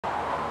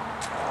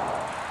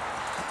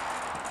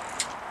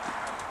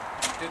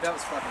Dude, that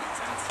was fucking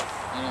intense.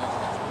 I know.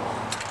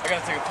 I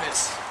gotta take a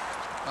piss.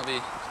 I'll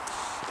be...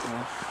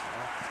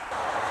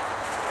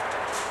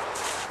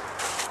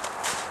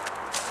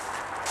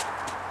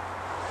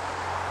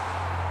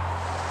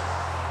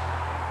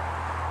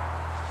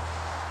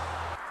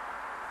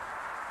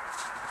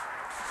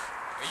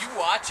 Are you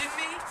watching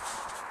me?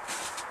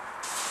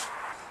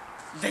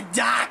 The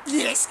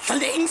darkness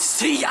clings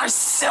to your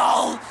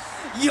soul.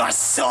 Your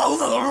soul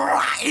will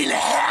rot in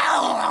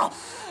hell.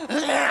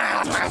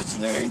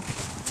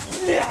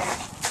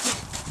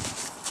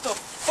 What the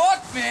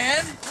fuck,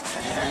 man?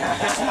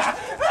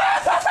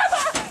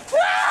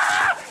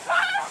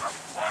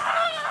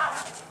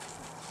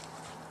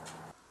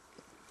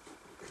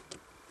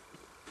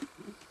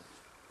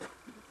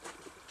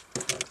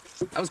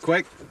 That was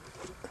quick.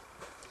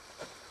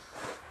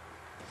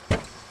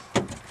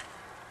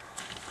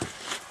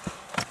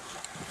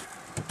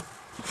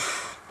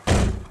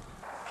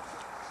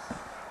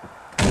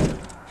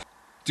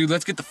 Dude,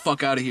 let's get the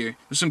fuck out of here.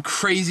 There's some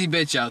crazy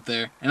bitch out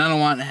there, and I don't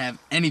want to have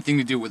anything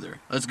to do with her.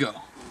 Let's go.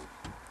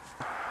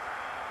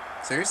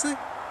 Seriously? I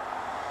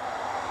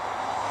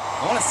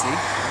want to see.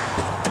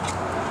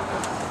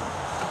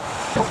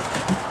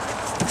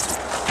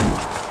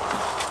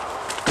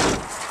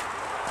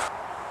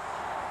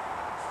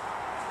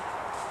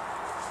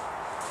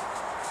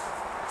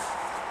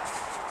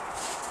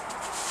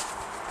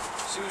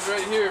 She was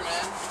right here,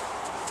 man.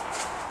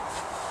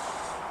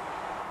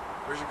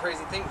 Where's your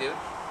crazy thing, dude?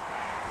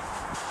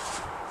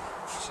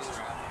 She's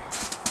around here.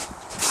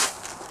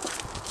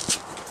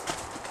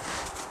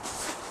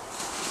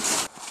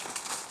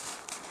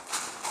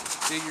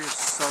 Dude, you're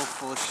so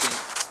full of shit.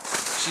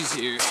 She's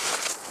here.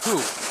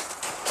 Who?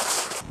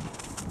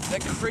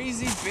 That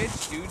crazy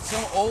bitch, dude.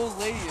 Some old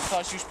lady that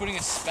thought she was putting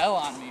a spell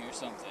on me or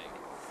something.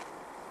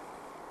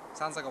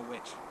 Sounds like a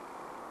witch.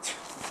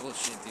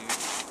 Bullshit, dude.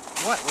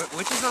 What?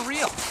 Witches are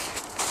real.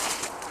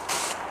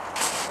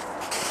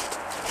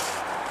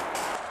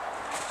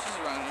 She's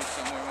around here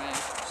somewhere, man.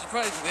 She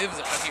probably lives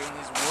out here in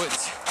these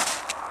woods.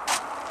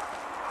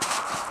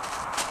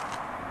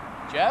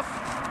 Jeff?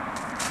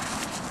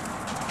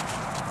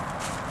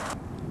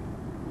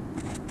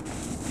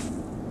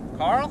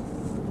 Carl?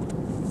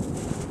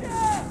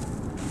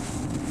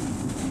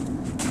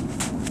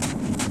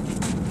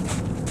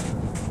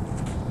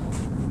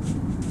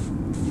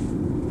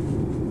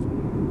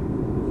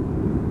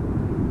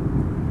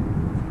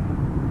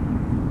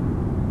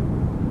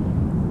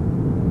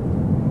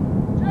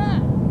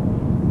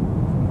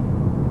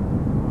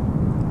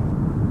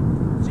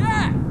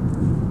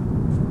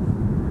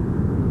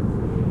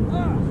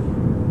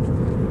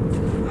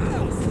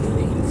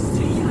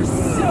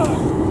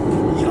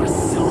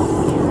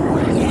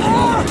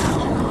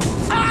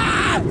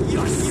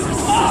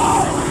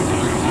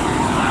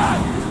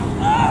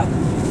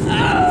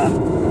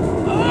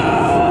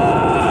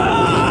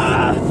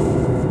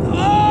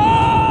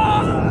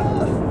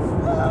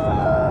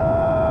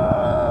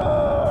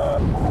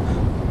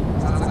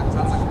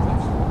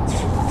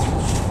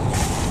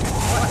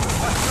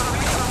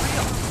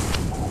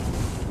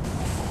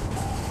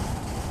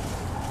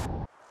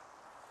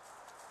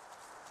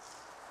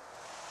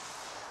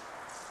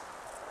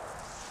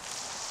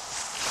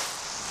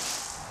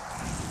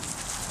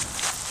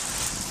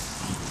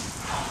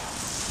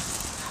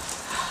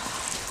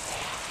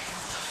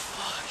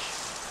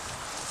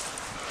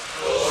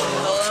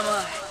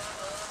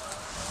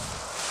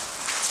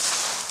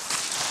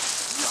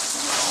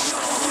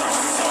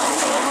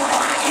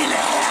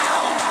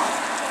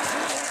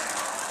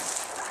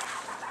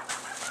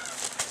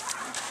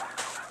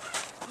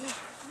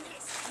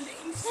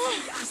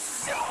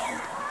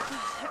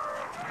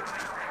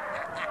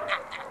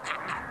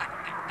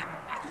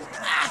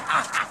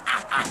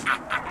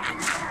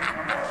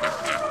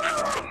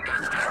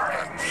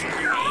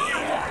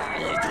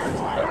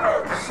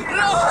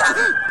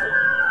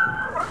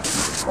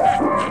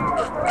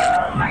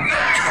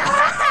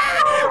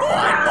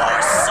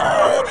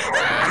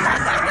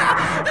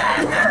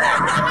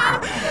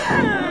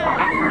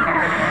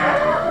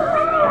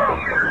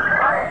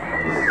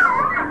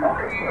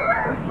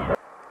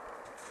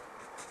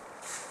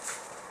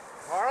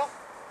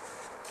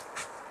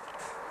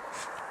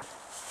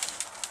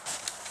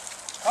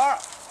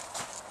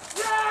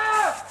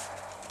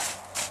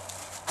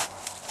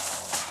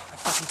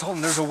 I told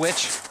him there's a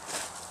witch.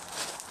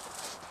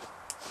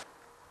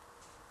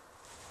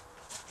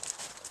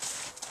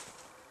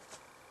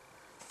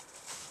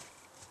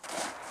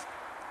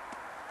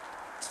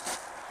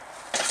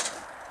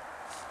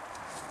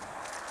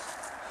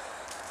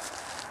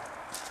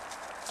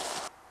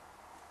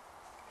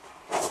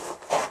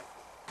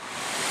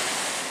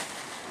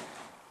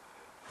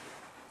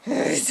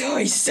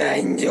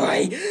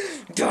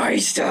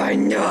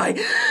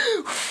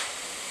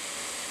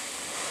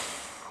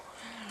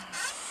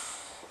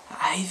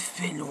 I've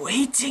been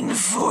waiting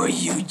for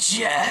you,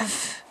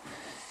 Jeff.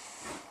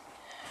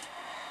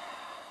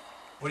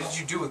 What did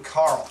you do with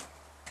Carl?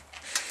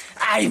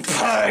 I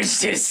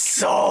purged his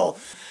soul.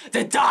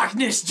 The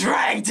darkness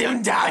dragged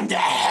him down to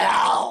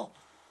hell.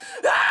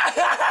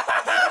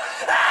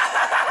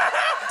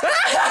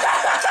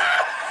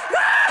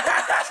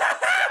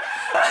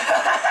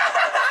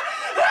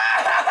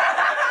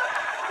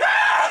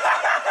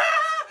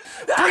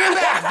 Bring him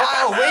back,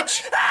 vile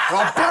witch, or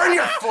I'll burn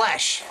your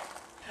flesh.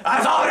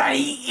 I've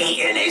already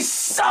eaten his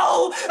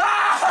soul!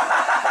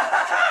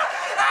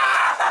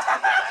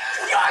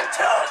 You're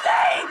too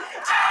late!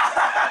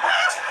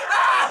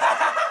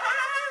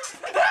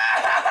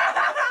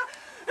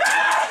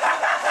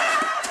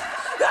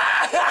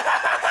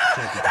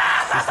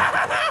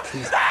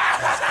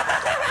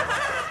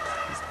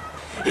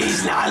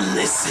 He's not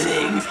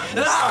listening!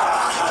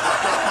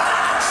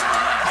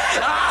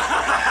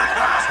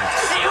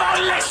 He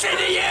won't listen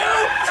to you!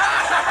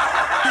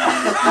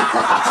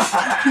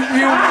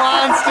 You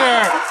monster!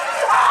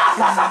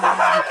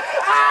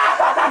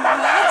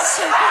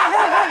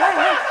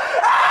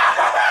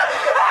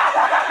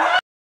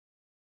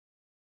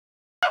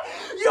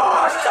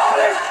 Your soul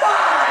is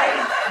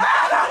mine!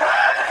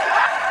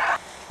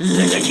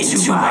 Look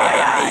into my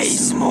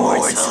eyes,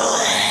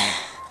 mortal.